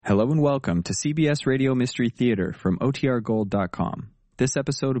Hello and welcome to CBS Radio Mystery Theater from OTRGold.com. This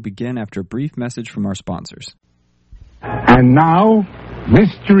episode will begin after a brief message from our sponsors. And now,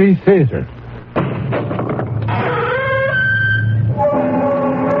 Mystery Theater.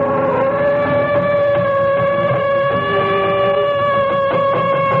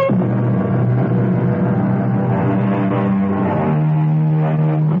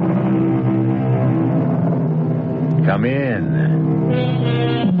 Come in.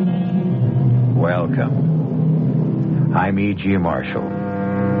 Welcome. I'm E.G. Marshall.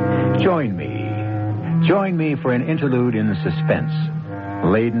 Join me for an interlude in suspense,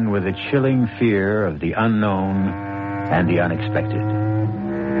 laden with the chilling fear of the unknown and the unexpected.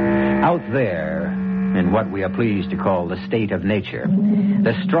 Out there, in what we are pleased to call the state of nature,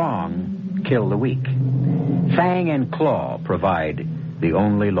 the strong kill the weak. Fang and claw provide the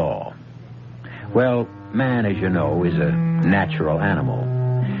only law. Well, man, as you know, is a natural animal.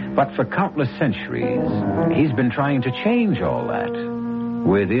 But for countless centuries, he's been trying to change all that,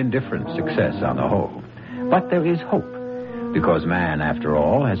 with indifferent success on the whole. But there is hope, because man, after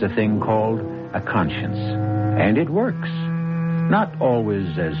all, has a thing called a conscience. And it works. Not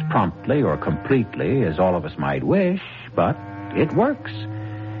always as promptly or completely as all of us might wish, but it works.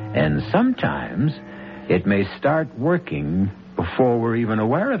 And sometimes it may start working before we're even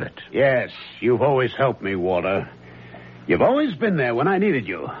aware of it. Yes, you've always helped me, Walter. You've always been there when I needed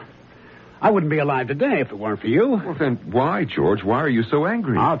you. I wouldn't be alive today if it weren't for you. Well, then why, George? Why are you so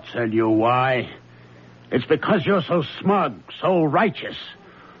angry? I'll tell you why. It's because you're so smug, so righteous,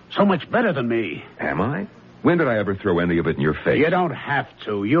 so much better than me. Am I? When did I ever throw any of it in your face? You don't have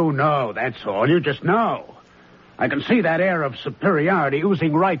to. You know, that's all. You just know. I can see that air of superiority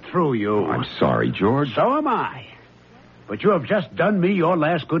oozing right through you. Oh, I'm sorry, George. So am I. But you have just done me your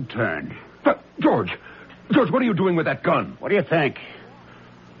last good turn. But, George, what are you doing with that gun? What do you think?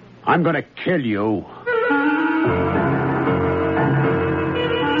 I'm going to kill you.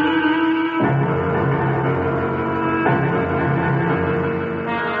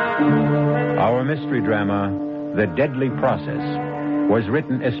 Our mystery drama, The Deadly Process, was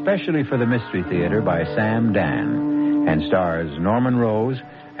written especially for the Mystery Theater by Sam Dan and stars Norman Rose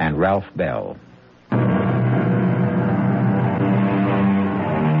and Ralph Bell.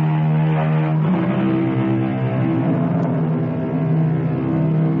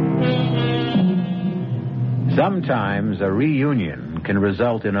 Sometimes a reunion can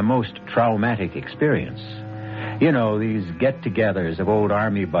result in a most traumatic experience. You know, these get-togethers of old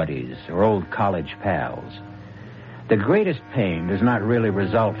army buddies or old college pals. The greatest pain does not really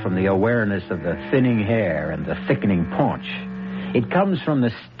result from the awareness of the thinning hair and the thickening paunch. It comes from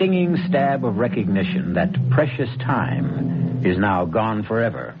the stinging stab of recognition that precious time is now gone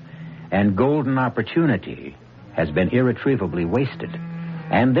forever, and golden opportunity has been irretrievably wasted.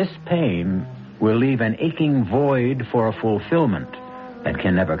 And this pain will leave an aching void for a fulfillment that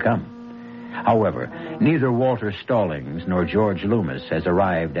can never come. However, neither Walter Stallings nor George Loomis has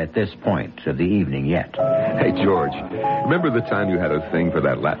arrived at this point of the evening yet. Hey, George, remember the time you had a thing for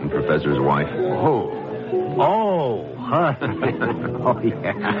that Latin professor's wife? Oh,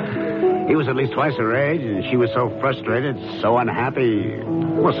 yeah. He was at least twice her age, and she was so frustrated, so unhappy.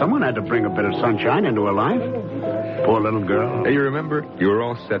 Well, someone had to bring a bit of sunshine into her life. Poor little girl. Hey, you remember? You were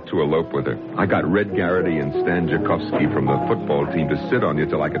all set to elope with her. I got Red Garrity and Stan Jakowski from the football team to sit on you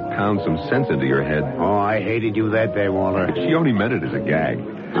till I could pound some sense into your head. Oh, I hated you that day, Walter. She only meant it as a gag.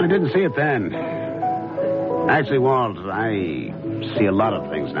 I didn't see it then. Actually, Walt, I see a lot of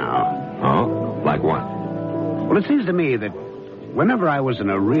things now. Oh? Like what? Well, it seems to me that whenever I was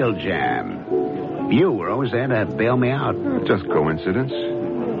in a real jam, you were always there to bail me out. Just coincidence.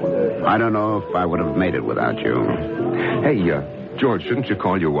 I don't know if I would have made it without you. Hey, George, shouldn't you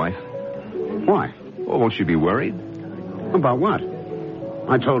call your wife? Why? Well, won't she be worried? About what?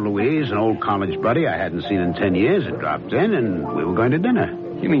 I told Louise, an old college buddy I hadn't seen in 10 years, had dropped in, and we were going to dinner.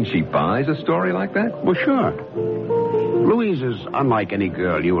 You mean she buys a story like that? Well, sure. Louise is unlike any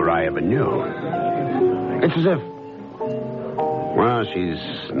girl you or I ever knew. It's as if, well, she's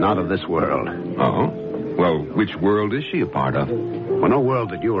not of this world. Oh? Well, which world is she a part of? Well, no world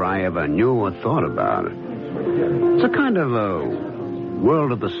that you or I ever knew or thought about. It's a kind of a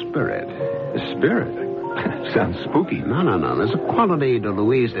world of the spirit. The spirit? Sounds spooky. No. There's a quality to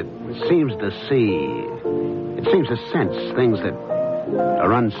Louise that seems to see. It seems to sense things that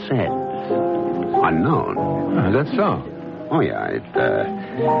are unsaid, unknown. Is that so? Oh, yeah.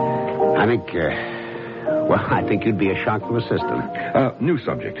 I think you'd be a shock to the system. New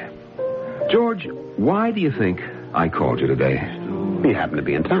subject. George, why do you think I called you today? You happen to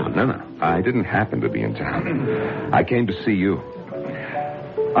be in town. No. I didn't happen to be in town. I came to see you.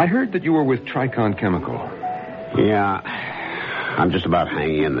 I heard that you were with Tricon Chemical. Yeah, I'm just about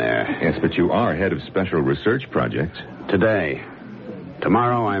hanging in there. Yes, but you are head of special research projects. Today.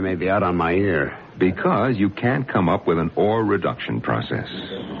 Tomorrow I may be out on my ear. Because you can't come up with an ore reduction process.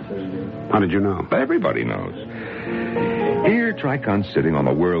 How did you know? Everybody knows. Here, Tricon's sitting on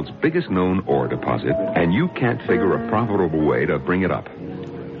the world's biggest known ore deposit, and you can't figure a profitable way to bring it up.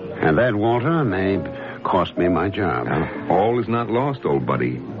 And that, Walter, may cost me my job. Now, all is not lost, old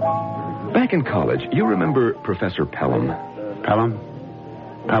buddy. Back in college, you remember Professor Pelham? Pelham?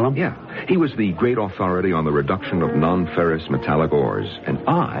 Pelham? Yeah. He was the great authority on the reduction of non-ferrous metallic ores, and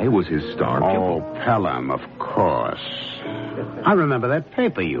I was his star pupil. Oh, Pelham, of course. I remember that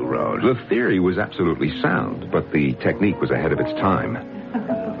paper you wrote. The theory was absolutely sound, but the technique was ahead of its time.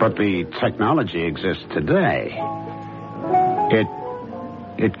 But the technology exists today.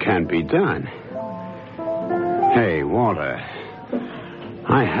 It can be done. Hey, Walter,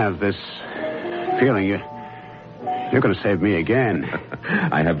 I have this feeling you're going to save me again.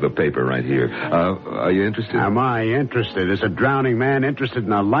 I have the paper right here. Are you interested? Am I interested? Is a drowning man interested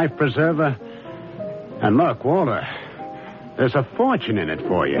in a life preserver? And look, Walter, there's a fortune in it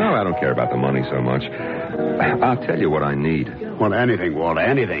for you. No, I don't care about the money so much. I'll tell you what I need. Well, anything, Walter,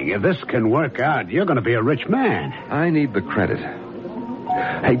 anything. If this can work out, you're going to be a rich man. I need the credit.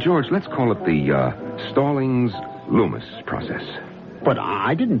 Hey, George, let's call it the Stallings-Loomis process. But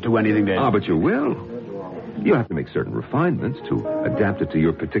I didn't do anything to... But you will. You'll have to make certain refinements to adapt it to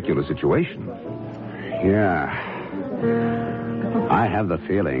your particular situation. Yeah. I have the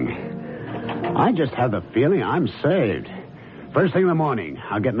feeling. I just have the feeling I'm saved. First thing in the morning,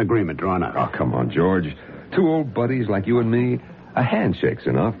 I'll get an agreement drawn up. Oh, come on, George. Two old buddies like you and me, a handshake's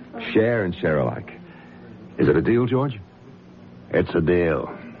enough. Share and share alike. Is it a deal, George? It's a deal.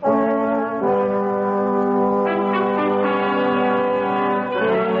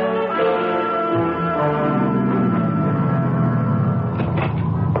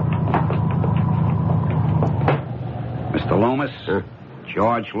 Mr. Loomis?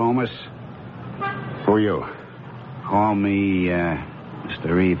 George Loomis? Who are you? Call me,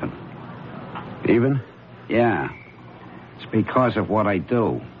 Mr. Even. Even? Yeah. It's because of what I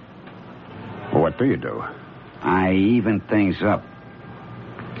do. Well, what do you do? I even things up.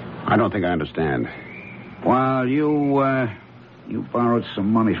 I don't think I understand. Well, you borrowed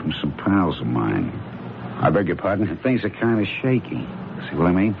some money from some pals of mine. I beg your pardon? And things are kind of shaky. See what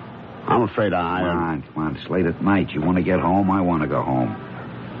I mean? I'm afraid Come on. It's late at night. You want to get home? I want to go home.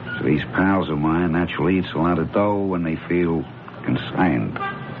 So these pals of mine naturally eats a lot of dough when they feel consigned.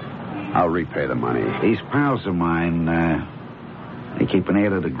 I'll repay the money. These pals of mine, they keep an ear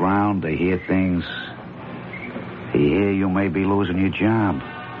to the ground. They hear things. They hear you may be losing your job.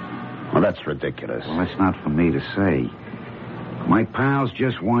 Well, that's ridiculous. Well, that's not for me to say. My pals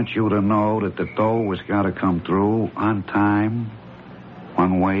just want you to know that the dough has got to come through on time,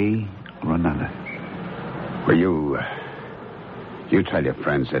 one way or another. Well, you tell your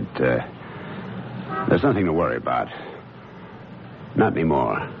friends that there's nothing to worry about. Not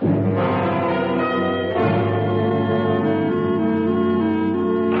anymore.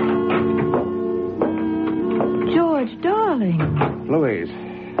 George, darling. Louise.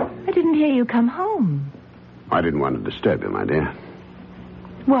 I didn't hear you come home. I didn't want to disturb you, my dear.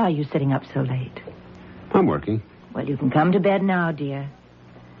 Why are you sitting up so late? I'm working. Well, you can come to bed now, dear.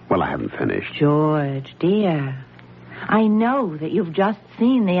 Well, I haven't finished. George, dear. I know that you've just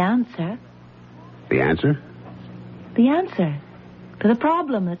seen the answer. The answer? The answer to the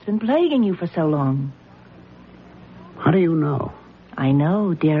problem that's been plaguing you for so long. How do you know? I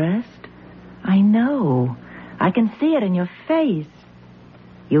know, dearest. I know. I can see it in your face.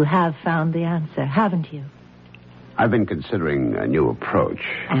 You have found the answer, haven't you? I've been considering a new approach.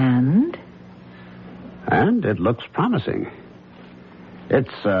 And? And it looks promising.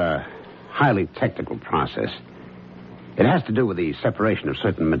 It's a highly technical process. It has to do with the separation of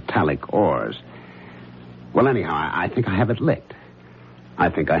certain metallic ores. Well, anyhow, I think I have it licked. I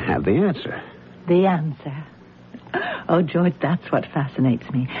think I have the answer. The answer? Oh, George, that's what fascinates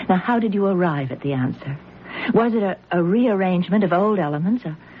me. Now, how did you arrive at the answer? Was it a rearrangement of old elements?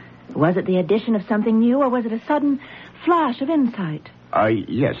 Or was it the addition of something new? Or was it a sudden flash of insight?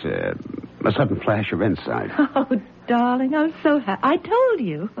 Yes, a sudden flash of insight. Oh, darling, I'm so happy. I told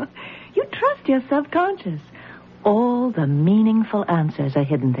you. You trust your subconscious. All the meaningful answers are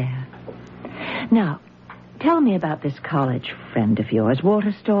hidden there. Now, tell me about this college friend of yours,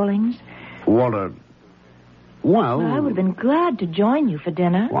 Walter Stallings. Walter... Well, I would have been glad to join you for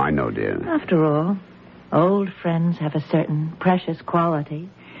dinner. Oh, I know, dear. After all, old friends have a certain precious quality.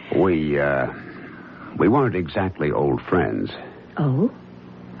 We weren't exactly old friends. Oh?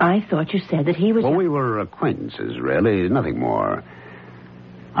 I thought you said that he was... Well, we were acquaintances, really. Nothing more.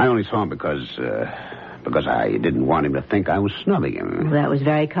 I only saw him because I didn't want him to think I was snubbing him. Well, that was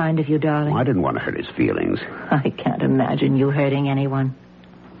very kind of you, darling. I didn't want to hurt his feelings. I can't imagine you hurting anyone.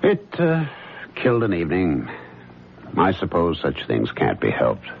 It killed an evening. I suppose such things can't be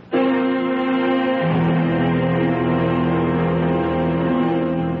helped.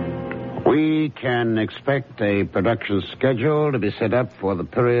 We can expect a production schedule to be set up for the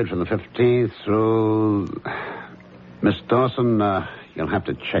period from the 15th through... Miss Dawson, you'll have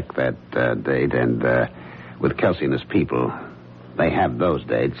to check that date, and with Kelsey and his people, they have those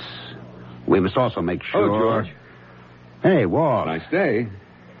dates. We must also make sure... Oh, George. Hey, Walt. Nice day.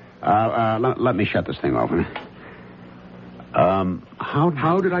 Let me shut this thing off.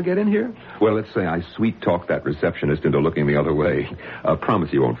 How did I get in here? Well, let's say I sweet-talked that receptionist into looking the other way.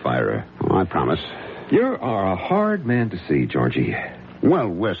 Promise you won't fire her. Oh, I promise. You are a hard man to see, Georgie. Well,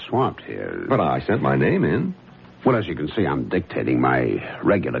 we're swamped here. But I sent my name in. Well, as you can see, I'm dictating. My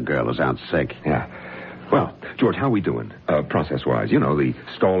regular girl is out sick. Yeah. Well, George, how we doing? Process-wise, you know, the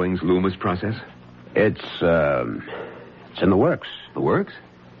Stallings-Loomis process? It's in the works. The works?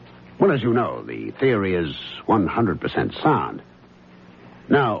 Well, as you know, the theory is 100% sound.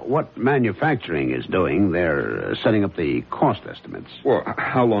 Now, what manufacturing is doing, they're setting up the cost estimates. Well,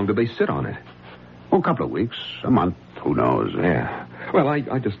 how long do they sit on it? Oh, a couple of weeks, a month, who knows? Yeah. Well,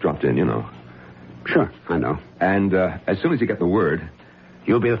 I just dropped in, you know. Sure, I know. And as soon as you get the word...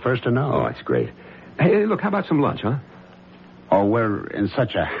 You'll be the first to know. Oh, that's great. Hey, look, how about some lunch, huh? Oh, we're in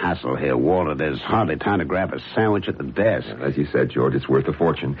such a hassle here, Walter. There's hardly time to grab a sandwich at the desk. Yeah, as you said, George, it's worth a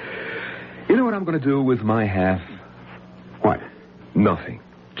fortune. You know what I'm going to do with my half? What? Nothing.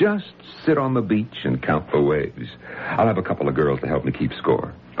 Just sit on the beach and count the waves. I'll have a couple of girls to help me keep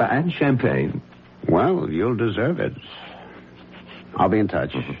score. And champagne. Well, you'll deserve it. I'll be in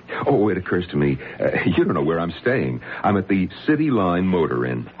touch. Mm-hmm. Oh, it occurs to me, you don't know where I'm staying. I'm at the City Line Motor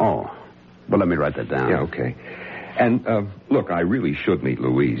Inn. Oh, well, let me write that down. Yeah, okay. And, look, I really should meet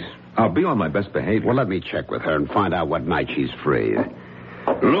Louise. I'll be on my best behavior. Well, let me check with her and find out what night she's free.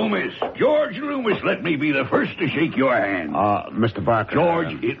 Loomis, George Loomis, let me be the first to shake your hand. Mr. Barker.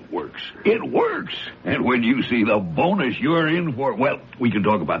 George, it works. It works. And when you see the bonus you're in for, well, we can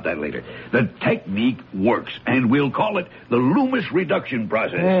talk about that later. The technique works, and we'll call it the Loomis reduction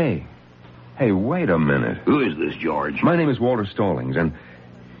process. Hey, wait a minute. Who is this, George? My name is Walter Stallings, and...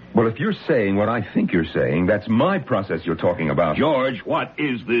 Well, if you're saying what I think you're saying, that's my process you're talking about. George, what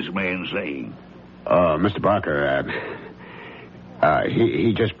is this man saying? Mr. Barker,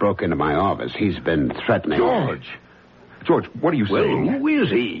 he just broke into my office. He's been threatening... George, what are you saying? Well, who is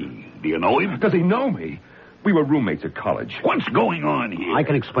he? Do you know him? Does he know me? We were roommates at college. What's going on here? I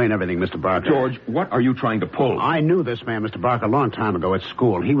can explain everything, Mr. Barker. George, what are you trying to pull? I knew this man, Mr. Barker, a long time ago at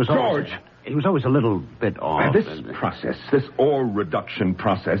school. He was George! He was always a little bit off. This process, this ore reduction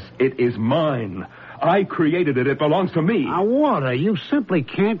process, it is mine. I created it. It belongs to me. Now, Walter, you simply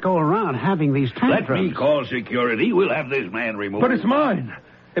can't go around having these tantrums. Let me call security. We'll have this man removed. But it's mine.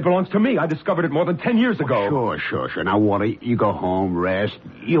 It belongs to me. I discovered it more than 10 years ago. Sure. Now, Walter, you go home, rest.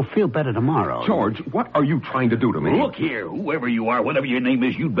 You'll feel better tomorrow. George, what are you trying to do to me? Look here, whoever you are, whatever your name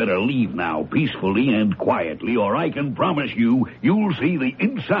is, you'd better leave now, peacefully and quietly, or I can promise you'll see the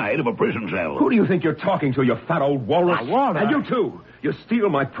inside of a prison cell. Who do you think you're talking to, you fat old walrus? Now, Walter. And you, too. You steal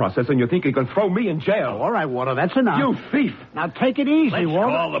my process, and you think you can throw me in jail. All right, Walter, that's enough. You thief. Now, take it easy, Let's Walter.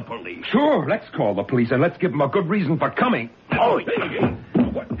 call the police. Sure, let's call the police, and let's give them a good reason for coming. Oh,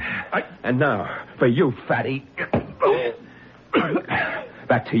 And now, for you, fatty.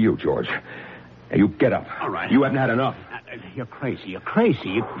 Back to you, George. Now, you get up. All right. You haven't had enough. You're crazy.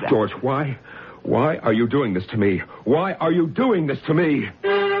 George, why? Why are you doing this to me? Why are you doing this to me?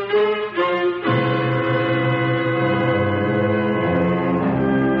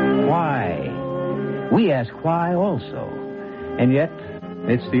 Why? We ask why also. And yet,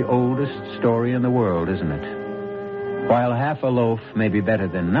 it's the oldest story in the world, isn't it? While half a loaf may be better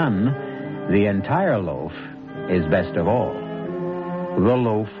than none, the entire loaf is best of all. The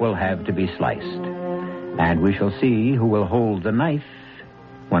loaf will have to be sliced, and we shall see who will hold the knife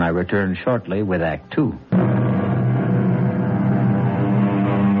when I return shortly with Act 2.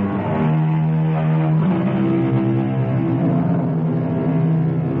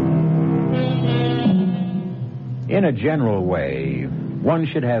 In a general way, one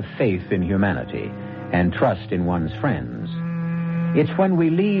should have faith in humanity and trust in one's friends. It's when we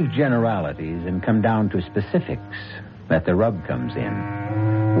leave generalities and come down to specifics that the rub comes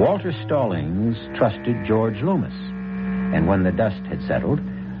in. Walter Stallings trusted George Loomis, and when the dust had settled,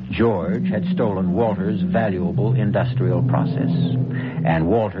 George had stolen Walter's valuable industrial process. And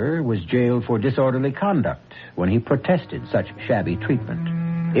Walter was jailed for disorderly conduct when he protested such shabby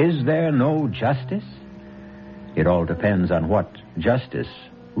treatment. Is there no justice? It all depends on what justice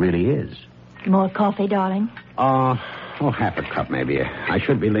really is. More coffee, darling? Half a cup, maybe. I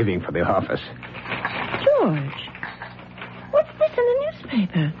should be leaving for the office. George, what's this in the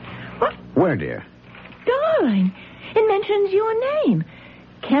newspaper? What? Where, dear? Darling, it mentions your name.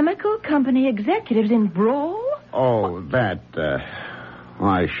 Chemical company executives in brawl? Oh, that,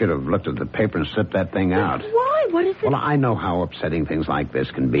 I should have looked at the paper and slipped that thing out. Why? What is it? Well, I know how upsetting things like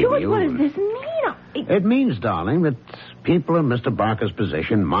this can be George, to you. what does this mean? It means, darling, that people in Mr. Barker's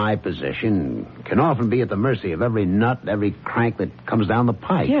position, my position, can often be at the mercy of every nut, every crank that comes down the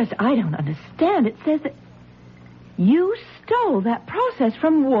pike. Yes, I don't understand. It says that you stole that process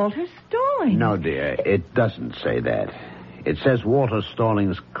from Walter Stallings. No, dear, it doesn't say that. It says Walter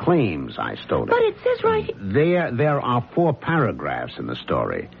Stallings claims I stole it. But it says right... There are 4 paragraphs in the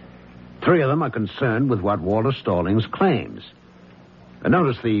story. 3 of them are concerned with what Walter Stallings claims.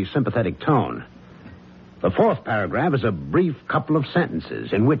 Notice the sympathetic tone. The 4th paragraph is a brief couple of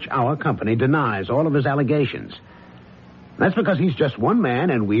sentences in which our company denies all of his allegations. That's because he's just one man,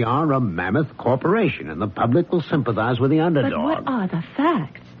 and we are a mammoth corporation, and the public will sympathize with the underdog. But what are the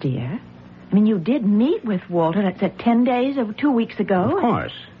facts, dear? I mean, you did meet with Walter, that's at 10 days or 2 weeks ago. Of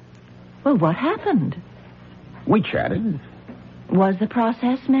course. Well, what happened? We chatted. Was the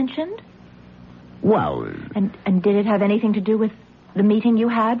process mentioned? Well... And did it have anything to do with the meeting you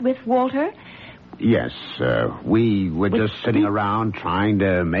had with Walter? Yes, we were just sitting around trying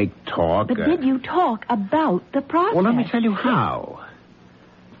to make talk. But did you talk about the process? Well, let me tell you how.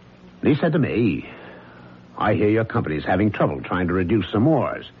 He said to me, I hear your company's having trouble trying to reduce some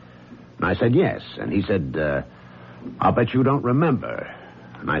ores. And I said, yes. And he said, I'll bet you don't remember.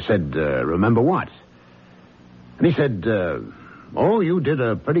 And I said, remember what? And he said, you did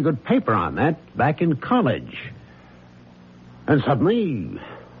a pretty good paper on that back in college. And suddenly...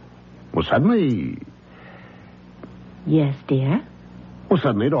 Yes, dear? Well,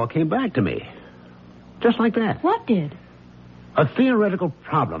 suddenly it all came back to me. Just like that. What did? A theoretical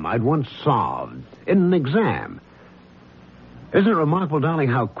problem I'd once solved in an exam. Isn't it remarkable, darling,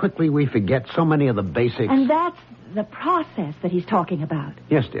 how quickly we forget so many of the basics? And that's the process that he's talking about.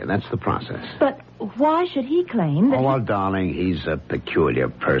 Yes, dear, that's the process. But why should he claim that... Oh, well, darling, he's a peculiar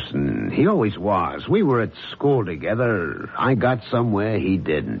person. He always was. We were at school together. I got somewhere he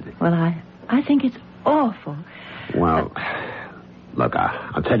didn't. Well, I think it's awful. Well, look,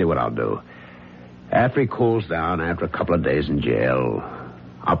 I'll tell you what I'll do. After he cools down, after a couple of days in jail,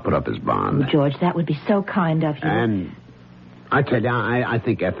 I'll put up his bond. Oh, George, that would be so kind of you. And I tell you, I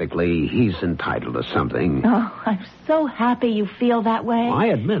think ethically he's entitled to something. Oh, I'm so happy you feel that way. I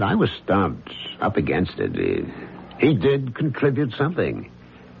admit I was stumped, up against it. He did contribute something.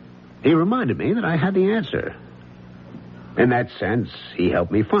 He reminded me that I had the answer. In that sense, he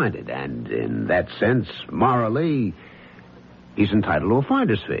helped me find it. And in that sense, morally, he's entitled to a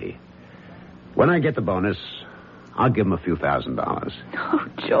finder's fee. When I get the bonus, I'll give him a few $1,000s. Oh,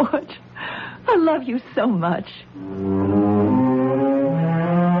 George, I love you so much.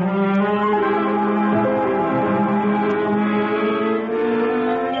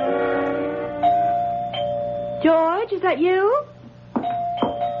 George, is that you?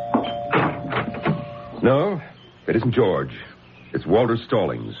 No, it isn't George. It's Walter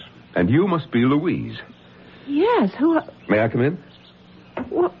Stallings. And you must be Louise. Yes, who... May I come in?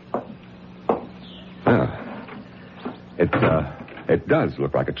 What? It does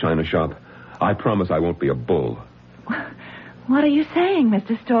look like a china shop. I promise I won't be a bull. What are you saying,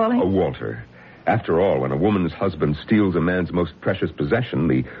 Mr. Stallings? Oh, Walter. After all, when a woman's husband steals a man's most precious possession,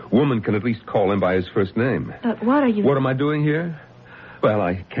 the woman can at least call him by his first name. But what are you... What am I doing here? Well,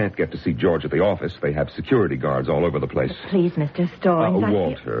 I can't get to see George at the office. They have security guards all over the place. Please, Mr. Stallings,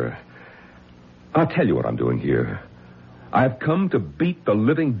 Walter, I'll tell you what I'm doing here. I've come to beat the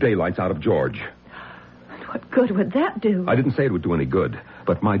living daylights out of George. What good would that do? I didn't say it would do any good.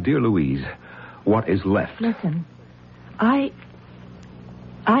 But, my dear Louise, what is left? Listen, I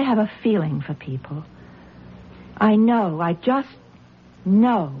have a feeling for people. I just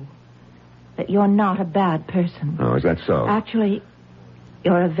know that you're not a bad person. Oh, is that so? Actually,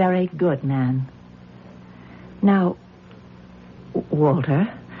 you're a very good man. Now, Walter,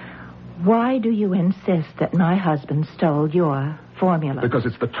 why do you insist that my husband stole your formula? Because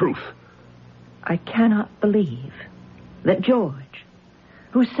it's the truth. I cannot believe that George,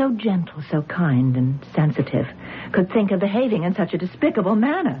 who's so gentle, so kind and sensitive, could think of behaving in such a despicable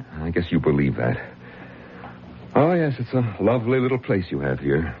manner. I guess you believe that. Oh, yes, it's a lovely little place you have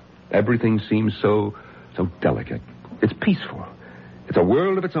here. Everything seems so delicate. It's peaceful. It's a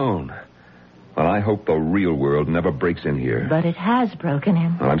world of its own. Well, I hope the real world never breaks in here. But it has broken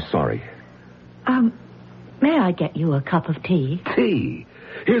in. Well, I'm sorry. May I get you a cup of tea? Tea?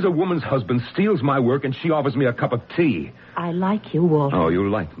 Here's a woman's husband steals my work and she offers me a cup of tea. I like you, Walter. Oh, you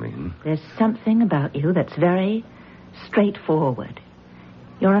like me? Hmm? There's something about you that's very straightforward.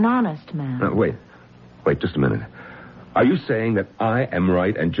 You're an honest man. Wait just a minute. Are you saying that I am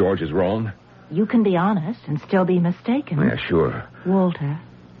right and George is wrong? You can be honest and still be mistaken. Yeah, sure. Walter,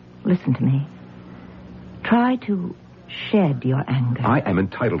 listen to me. Try to shed your anger. I am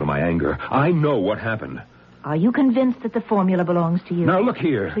entitled to my anger. I know what happened. Are you convinced that the formula belongs to you? Now, look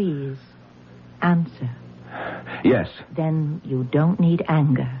here. Please, answer. Yes. Then you don't need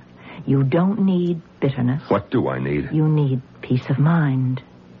anger. You don't need bitterness. What do I need? You need peace of mind,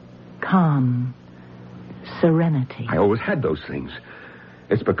 calm, serenity. I always had those things.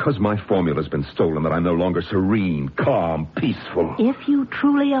 It's because my formula's been stolen that I'm no longer serene, calm, peaceful. If you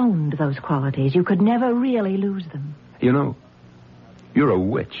truly owned those qualities, you could never really lose them. You know, you're a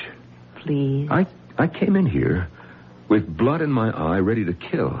witch. Please. I came in here with blood in my eye, ready to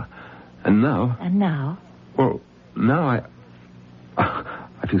kill. And now... And now? Well, now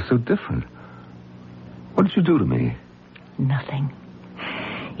I feel so different. What did you do to me? Nothing.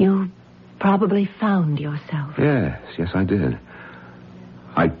 You probably found yourself. Yes, I did.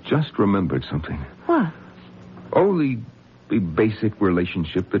 I just remembered something. What? Oh, the basic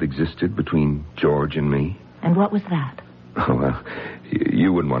relationship that existed between George and me. And what was that? Oh, well,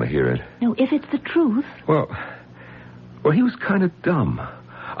 you wouldn't want to hear it. No, if it's the truth. Well, he was kind of dumb.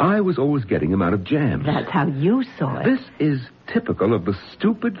 I was always getting him out of jams. That's how you saw it. This is typical of the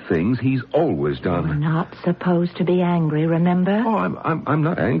stupid things he's always done. You're not supposed to be angry, remember? Oh, I'm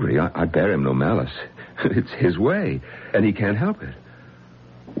not angry. I bear him no malice. It's his way, and he can't help it.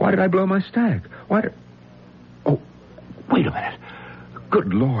 Why did I blow my stack? Oh, wait a minute.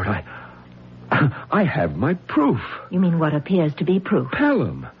 Good Lord, I have my proof. You mean what appears to be proof?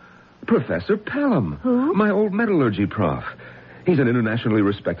 Pelham. Professor Pelham. Who? My old metallurgy prof. He's an internationally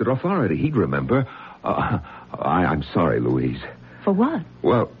respected authority. He'd remember. I'm sorry, Louise. For what?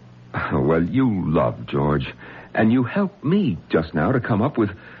 Well, you love George, and you helped me just now to come up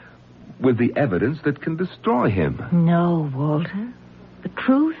with the evidence that can destroy him. No, Walter. The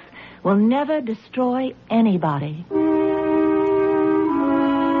truth will never destroy anybody.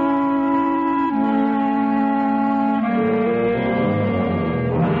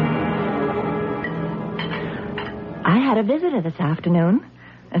 I had a visitor this afternoon.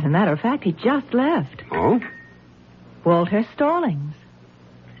 As a matter of fact, he just left. Oh? Walter Stallings.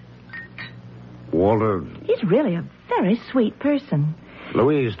 Walter... He's really a very sweet person.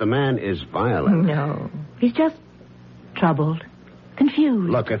 Louise, the man is violent. No. He's just troubled, confused.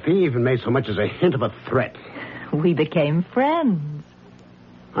 Look, if he even made so much as a hint of a threat... We became friends.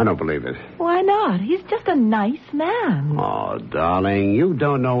 I don't believe it. Why not? He's just a nice man. Oh, darling, you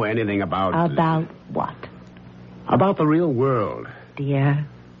don't know anything about... About what? About the real world. Dear,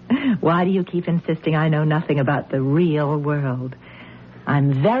 why do you keep insisting I know nothing about the real world?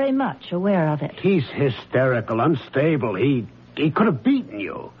 I'm very much aware of it. He's hysterical, unstable. He could have beaten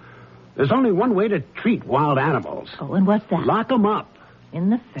you. There's only one way to treat wild animals. Oh, and what's that? Lock them up. In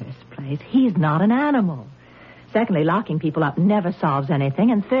the first place, he's not an animal. Secondly, locking people up never solves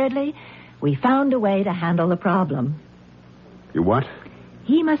anything. And thirdly, we found a way to handle the problem. You what?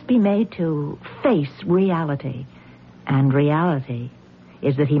 He must be made to face reality. And reality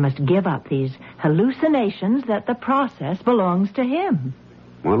is that he must give up these hallucinations that the process belongs to him.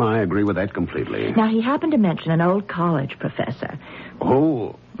 Well, I agree with that completely. Now, he happened to mention an old college professor.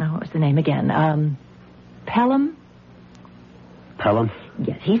 Oh. Oh, what's the name again? Pelham? Pelham?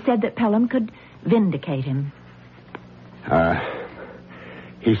 Yes, he said that Pelham could vindicate him.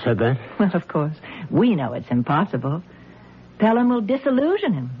 He said that? Well, of course. We know it's impossible. Pelham will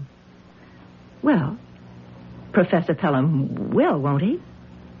disillusion him. Well, Professor Pelham will, won't he?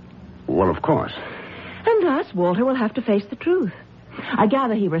 Well, of course. And thus, Walter will have to face the truth. I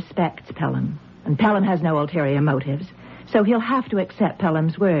gather he respects Pelham, and Pelham has no ulterior motives, so he'll have to accept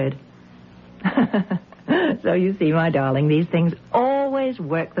Pelham's word. So you see, my darling, these things always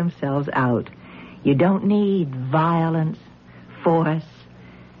work themselves out. You don't need violence, force,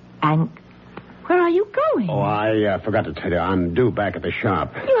 and... Where are you going? Oh, I forgot to tell you. I'm due back at the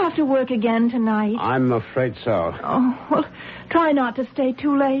shop. You have to work again tonight. I'm afraid so. Oh, well, try not to stay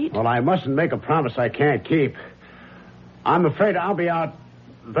too late. Well, I mustn't make a promise I can't keep. I'm afraid I'll be out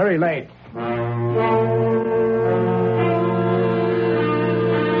very late.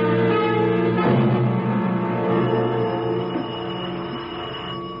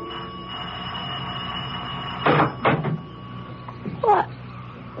 What?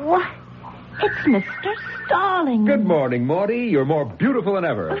 Why, it's Mr. Stallings. Good morning, Morty. You're more beautiful than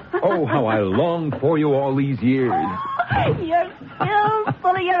ever. Oh, how I longed for you all these years. You're still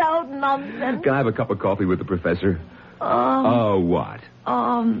full of your own nonsense. Can I have a cup of coffee with the professor? What?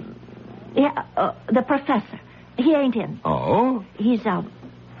 Yeah, the professor. He ain't in. Oh? He's,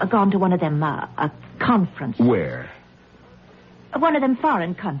 gone to one of them, conferences. Where? One of them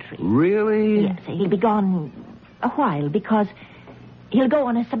foreign countries. Really? Yes, he'll be gone a while because he'll go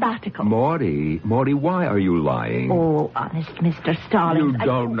on a sabbatical. Morty, why are you lying? Oh, honest, Mr. Stallings. You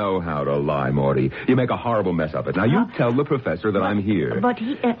don't know how to lie, Morty. You make a horrible mess of it. Now, you tell the professor that I'm here. But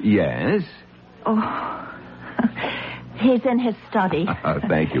he... Yes? Oh, he's in his study.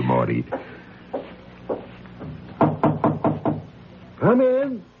 Thank you, Morty. Come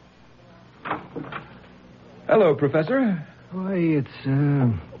in. Hello, Professor. Why, it's,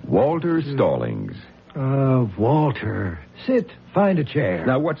 Walter Stallings. Walter. Sit. Find a chair.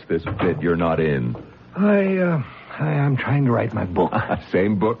 Now, what's this bit you're not in? I'm trying to write my book.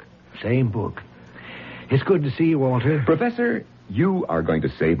 Same book? Same book. It's good to see you, Walter. Professor, you are going to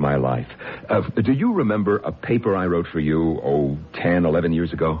save my life. Do you remember a paper I wrote for you, 10, 11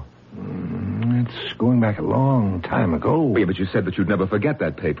 years ago? It's going back a long time ago. Yeah, but you said that you'd never forget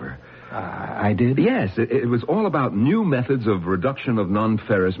that paper. I did? Yes, it was all about new methods of reduction of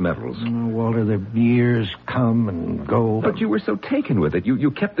non-ferrous metals. Walter, the years come and go. But you were so taken with it.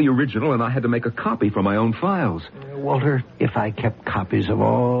 You kept the original, and I had to make a copy for my own files. Walter, if I kept copies of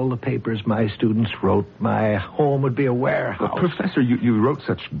all the papers my students wrote, my home would be a warehouse. But Professor, you wrote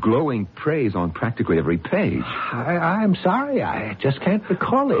such glowing praise on practically every page. I'm sorry. I just can't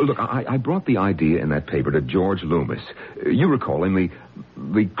recall it. Look, I brought the idea in that paper to George Loomis. You recall him,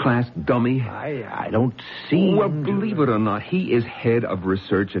 the class dummy? I don't see. Well, believe it or not, he is head of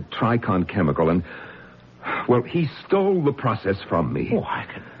research at Tricon Chemical, and, well, he stole the process from me. Oh, I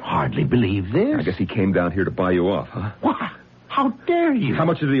can hardly believe this. I guess he came down here to buy you off, huh? What? How dare you? How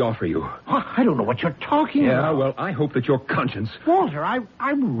much did he offer you? I don't know what you're talking about. Yeah, well, I hope that your conscience... Walter,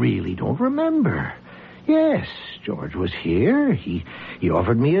 I really don't remember. Yes, George was here. He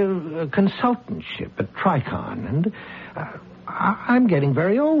offered me a consultantship at Tricon, and... I'm getting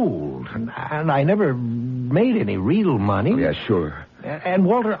very old, and I never made any real money. Yeah, sure. And,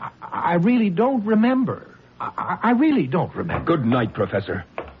 Walter, I really don't remember. I really don't remember. Good night, Professor.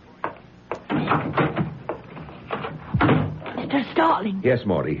 Mr. Stallings. Yes,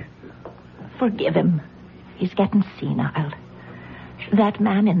 Morty. Forgive him. He's getting senile. That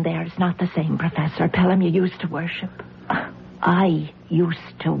man in there is not the same Professor Pelham you used to worship. I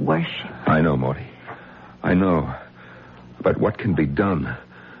used to worship. I know, Morty. I know. But what can be done?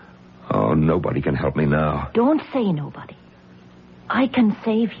 Oh, nobody can help me now. Don't say nobody. I can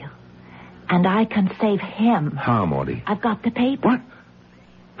save you. And I can save him. How, Morty? I've got the paper.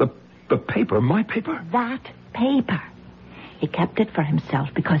 What? The paper? My paper? That paper. He kept it for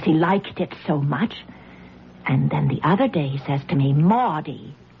himself because he liked it so much. And then the other day he says to me,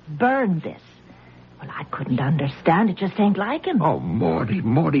 Maudie, burn this. Well, I couldn't understand. It just ain't like him. Oh,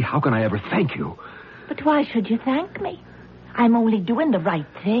 Morty, how can I ever thank you? But why should you thank me? I'm only doing the right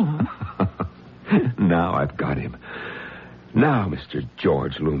thing. Now I've got him. Now, Mr.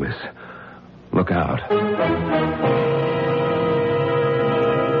 George Loomis, look out.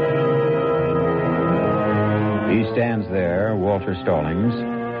 He stands there, Walter Stallings,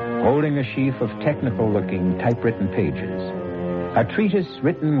 holding a sheaf of technical-looking typewritten pages. A treatise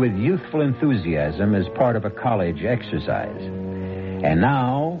written with youthful enthusiasm as part of a college exercise. And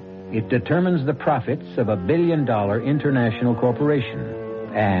now... it determines the profits of $1 billion international corporation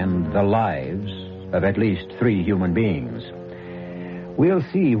and the lives of at least 3 human beings. We'll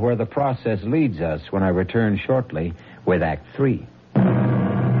see where the process leads us when I return shortly with Act 3.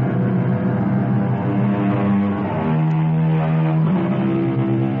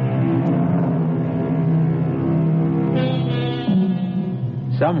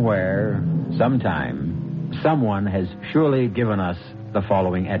 Somewhere, sometime, someone has surely given us the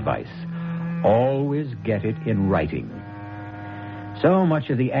following advice. Always get it in writing. So much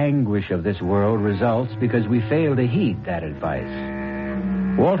of the anguish of this world results because we fail to heed that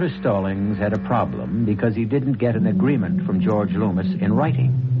advice. Walter Stallings had a problem because he didn't get an agreement from George Loomis in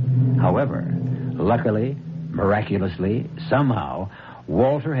writing. However, luckily, miraculously, somehow,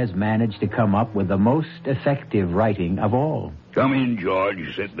 Walter has managed to come up with the most effective writing of all. Come in,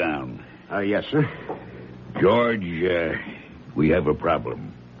 George. Sit down. Yes, sir. George, we have a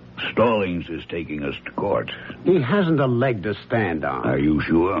problem. Stallings is taking us to court. He hasn't a leg to stand on. Are you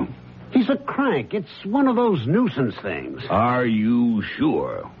sure? He's a crank. It's one of those nuisance things. Are you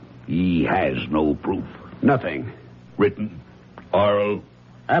sure? He has no proof. Nothing. Written? Oral?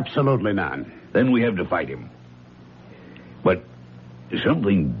 Absolutely none. Then we have to fight him. But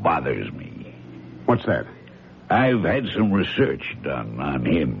something bothers me. What's that? I've had some research done on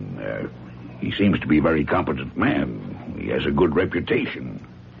him. He seems to be a very competent man. He has a good reputation.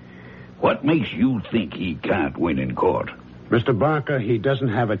 What makes you think he can't win in court? Mr. Barker, he doesn't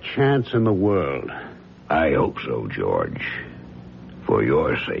have a chance in the world. I hope so, George. For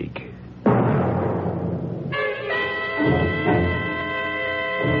your sake.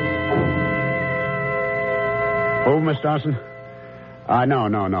 Oh, Miss Dawson?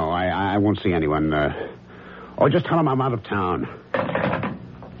 No. I won't see anyone. Just tell him I'm out of town.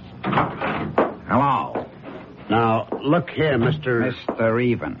 Hello. Now, look here, Mr. Mr.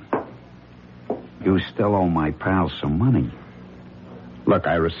 Even. You still owe my pal some money. Look,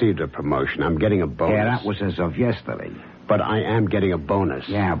 I received a promotion. I'm getting a bonus. Yeah, that was as of yesterday. But I am getting a bonus.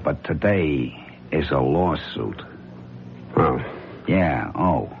 Yeah, but today is a lawsuit. Oh. Yeah,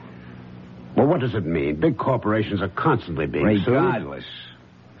 Well, what does it mean? Big corporations are constantly being sued. Regardless,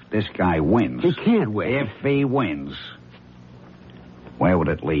 if this guy wins... He can't win. If he wins, where would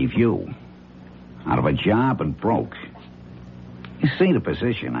it leave you? Out of a job and broke. You see the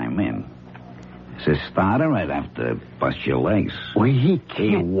position I'm in. As a starter, I'd have to bust your legs. Well, he can't.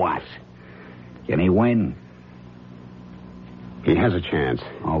 He what? Can he win? He has a chance.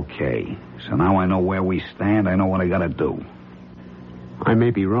 Okay. So now I know where we stand. I know what I gotta do. I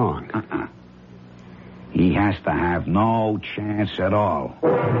may be wrong. He has to have no chance at all.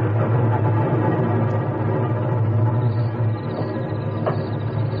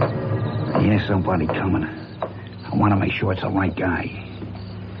 I hear somebody coming. I want to make sure it's the right guy.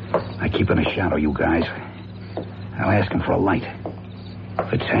 I keep in the shadow, you guys. I'll ask him for a light.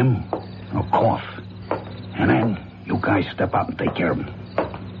 If it's him, I'll cough. And then you guys step out and take care of him.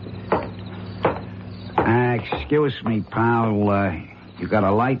 Excuse me, pal. You got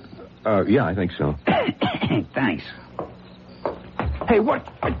a light? Yeah, I think so. Thanks. Hey, what?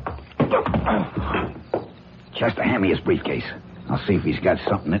 Chester, hand me his briefcase. I'll see if he's got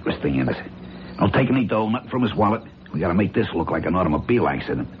something interesting in it. Don't take any dough, nothing from his wallet. We gotta make this look like an automobile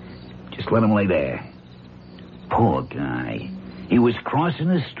accident. Just let him lay there. Poor guy. He was crossing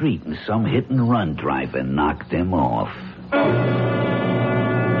the street and some hit-and-run driver knocked him off.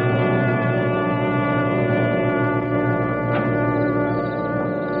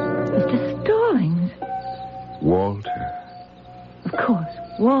 Mr. Stallings. Walter. Of course,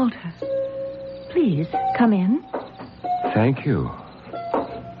 Walter. Please, come in. Thank you.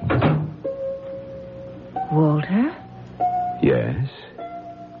 Walter? Yes?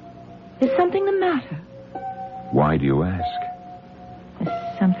 Is something the matter? Why do you ask?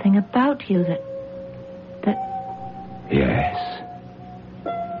 There's something about you that... Yes.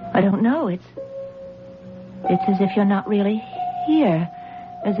 I don't know. It's as if you're not really here.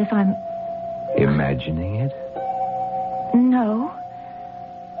 As if I'm... Imagining it? No.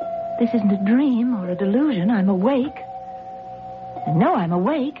 This isn't a dream or a delusion. I'm awake. I know I'm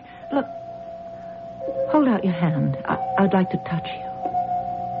awake. Look. Hold out your hand. I'd like to touch you.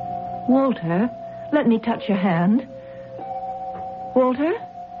 Walter, let me touch your hand. Walter?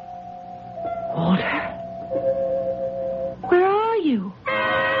 Walter? Where are you?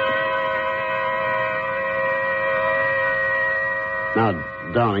 Now,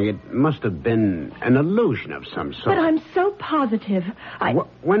 darling, it must have been an illusion of some sort. But I'm so positive.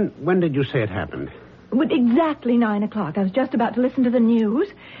 When did you say it happened? Exactly 9 o'clock. I was just about to listen to the news.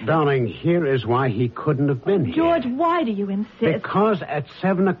 Darling, here is why he couldn't have been here. George, why do you insist? Because at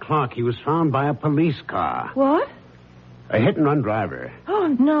 7 o'clock he was found by a police car. What? A hit-and-run driver.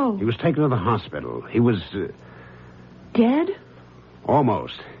 Oh, no. He was taken to the hospital. He was... Dead?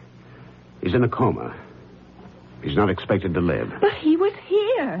 Almost. He's in a coma. He's not expected to live. But he was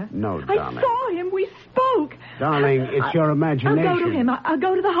here. No, darling. I saw him. We spoke. Darling, it's your imagination. I'll go to him. I'll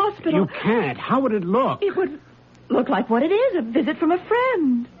go to the hospital. You can't. How would it look? It would look like what it is, a visit from a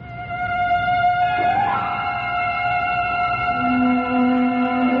friend.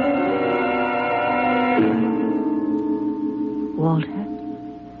 Walter?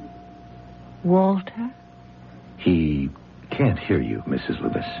 Walter? He can't hear you, Mrs.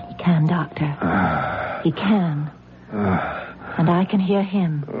 Loomis. He can, Doctor. He can. And I can hear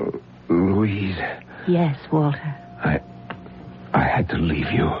him. Louise. Yes, Walter. I had to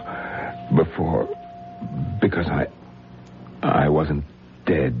leave you before... because I wasn't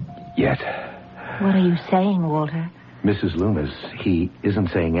dead yet. What are you saying, Walter? Mrs. Loomis, he isn't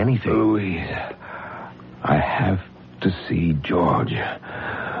saying anything. Louise, I have to see George.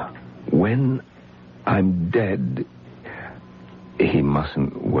 When I'm dead, he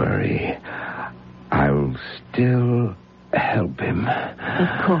mustn't worry. I'll still help him.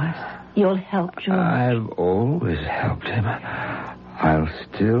 Of course. You'll help George. I've always helped him. I'll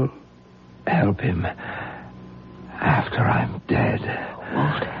still help him after I'm dead.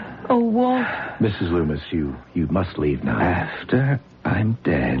 Walter. Oh, Walt. Mrs. Loomis, you must leave now. After I'm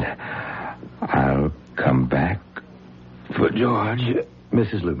dead, I'll come back for George.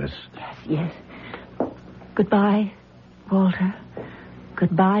 Mrs. Loomis. Yes. Goodbye, Walter.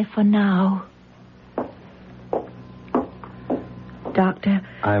 Goodbye for now. Doctor.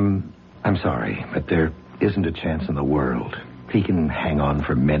 I'm sorry, but there isn't a chance in the world. He can hang on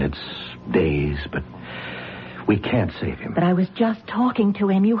for minutes, days, but we can't save him. But I was just talking to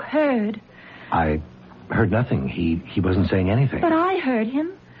him. You heard. I heard nothing. He wasn't saying anything. But I heard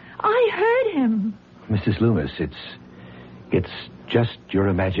him. Mrs. Loomis, it's just your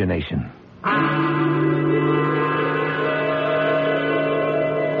imagination.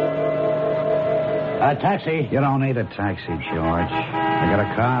 A taxi. You don't need a taxi, George. I got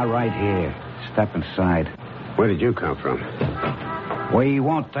a car right here. Step inside. Where did you come from? We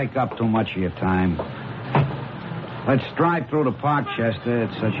won't take up too much of your time. Let's drive through the park, Chester.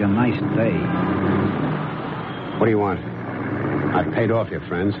 It's such a nice day. What do you want? I've paid off your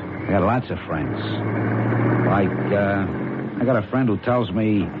friends. I got lots of friends. I got a friend who tells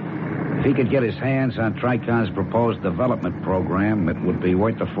me if he could get his hands on Tricon's proposed development program, it would be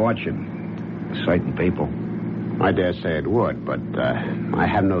worth a fortune. Certain people. I dare say it would, but I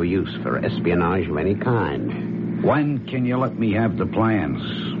have no use for espionage of any kind. When can you let me have the plans?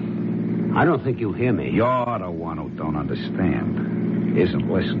 I don't think you hear me. You're the one who don't understand. Isn't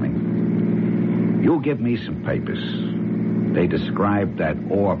listening. You give me some papers. They describe that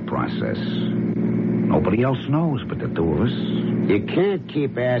ore process. Nobody else knows but the two of us. You can't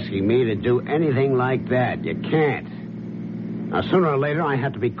keep asking me to do anything like that. You can't. Now, sooner or later, I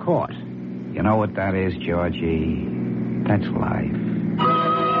have to be caught. You know what that is, Georgie? That's life.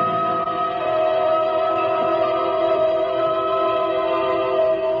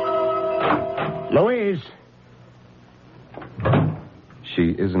 Louise!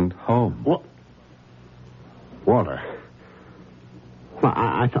 She isn't home. What? Walter. Well,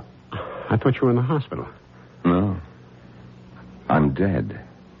 I thought you were in the hospital. No. I'm dead.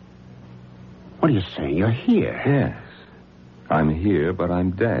 What are you saying? You're here? Yes. I'm here, but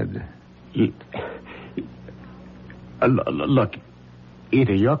I'm dead. Look,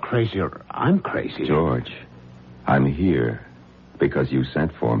 either you're crazy or I'm crazy. George, I'm here because you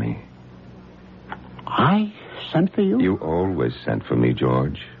sent for me. I sent for you? You always sent for me,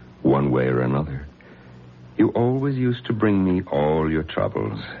 George, one way or another. You always used to bring me all your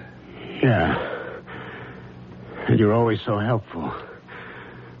troubles. Yeah. And you're always so helpful.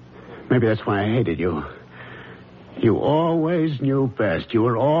 Maybe that's why I hated you. You always knew best. You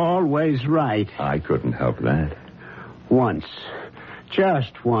were always right. I couldn't help that. Once,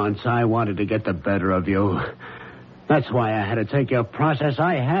 just once, I wanted to get the better of you. That's why I had to take your process.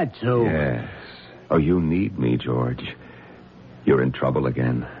 I had to. Yes. Oh, you need me, George. You're in trouble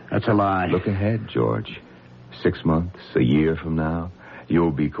again. That's a lie. Look ahead, George. 6 months, a year from now,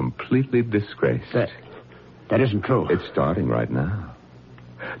 you'll be completely disgraced. That isn't true. It's starting right now.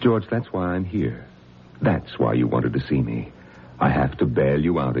 George, that's why I'm here. That's why you wanted to see me. I have to bail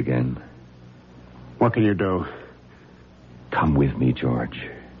you out again. What can you do? Come with me, George.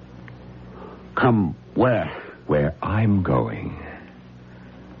 Come where? Where I'm going.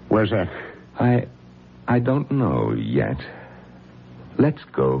 Where's that? I don't know yet. Let's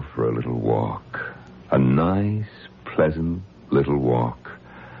go for a little walk. A nice, pleasant little walk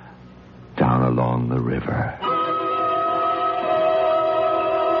down along the river.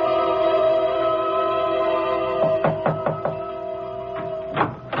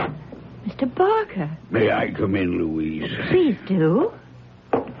 Mr. Barker. May I come in, Louise? Please do.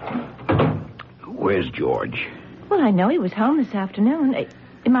 Where's George? Well, I know he was home this afternoon.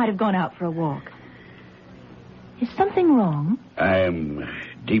 He might have gone out for a walk. Is something wrong? I'm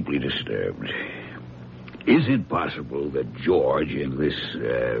deeply disturbed. Is it possible that George and this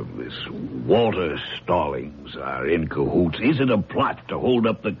Walter Stallings are in cahoots? Is it a plot to hold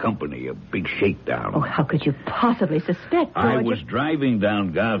up the company, a big shakedown? Oh, how could you possibly suspect, George? I was driving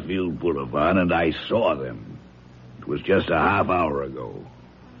down Garfield Boulevard, and I saw them. It was just a half hour ago.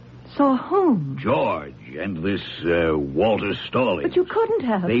 Saw whom? George and this Walter Stallings. But you couldn't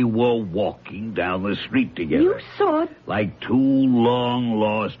have. They were walking down the street together. You saw it? Like two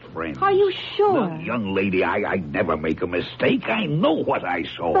long-lost friends. Are you sure? Well, young lady, I never make a mistake. I know what I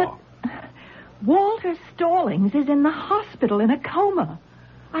saw. But Walter Stallings is in the hospital in a coma.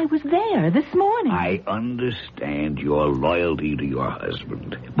 I was there this morning. I understand your loyalty to your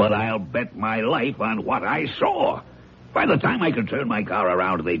husband, but I'll bet my life on what I saw. By the time I could turn my car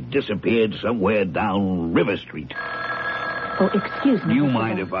around, they disappeared somewhere down River Street. Oh, excuse me. Do you Mr.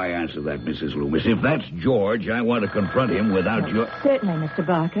 mind if I answer that, Mrs. Loomis? If that's George, I want to confront him without your... Certainly, Mr.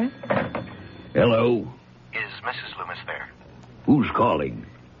 Barker. Hello? Is Mrs. Loomis there? Who's calling?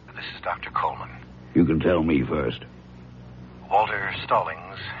 This is Dr. Coleman. You can tell me first. Walter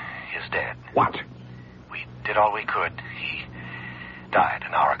Stallings is dead. What? We did all we could. He died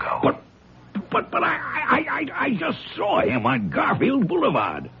an hour ago. But I just saw him on Garfield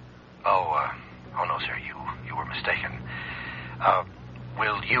Boulevard. Oh no, sir. You were mistaken.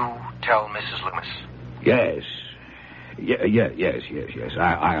 Will you tell Mrs. Loomis? Yes. Yes.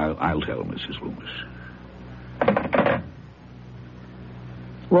 I'll tell Mrs. Loomis.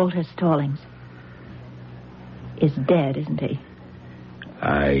 Walter Stallings is dead, isn't he?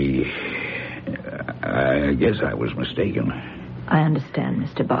 I guess I was mistaken. I understand,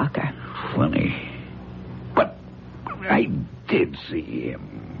 Mr. Barker. Funny. But I did see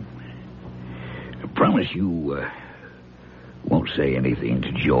him. I promise you won't say anything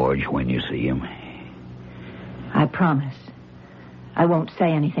to George when you see him. I promise. I won't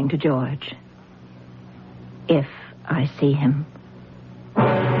say anything to George. If I see him.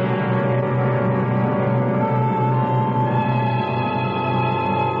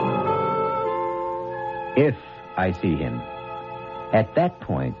 If I see him. At that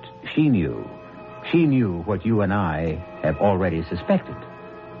point, she knew. She knew what you and I have already suspected.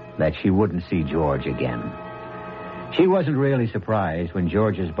 That she wouldn't see George again. She wasn't really surprised when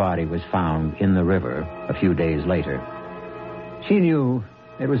George's body was found in the river a few days later. She knew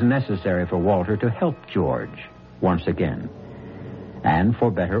it was necessary for Walter to help George once again. And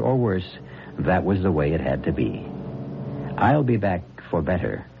for better or worse, that was the way it had to be. I'll be back for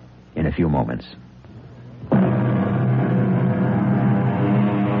better in a few moments.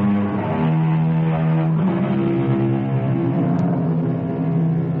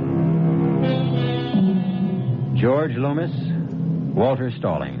 George Loomis, Walter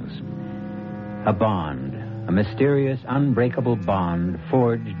Stallings. A bond, a mysterious, unbreakable bond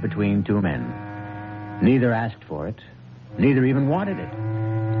forged between two men. Neither asked for it, neither even wanted it.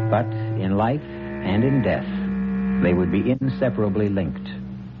 But in life and in death, they would be inseparably linked.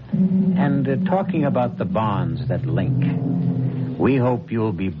 And talking about the bonds that link, we hope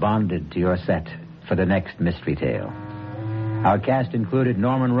you'll be bonded to your set for the next mystery tale. Our cast included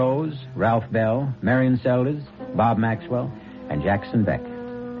Norman Rose, Ralph Bell, Marion Seldes, Bob Maxwell, and Jackson Beck.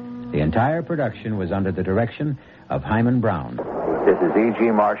 The entire production was under the direction of Hyman Brown. This is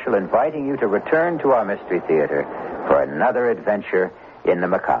E.G. Marshall inviting you to return to our Mystery Theater for another adventure in the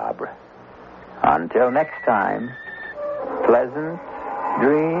macabre. Until next time, pleasant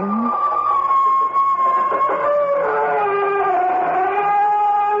dreams.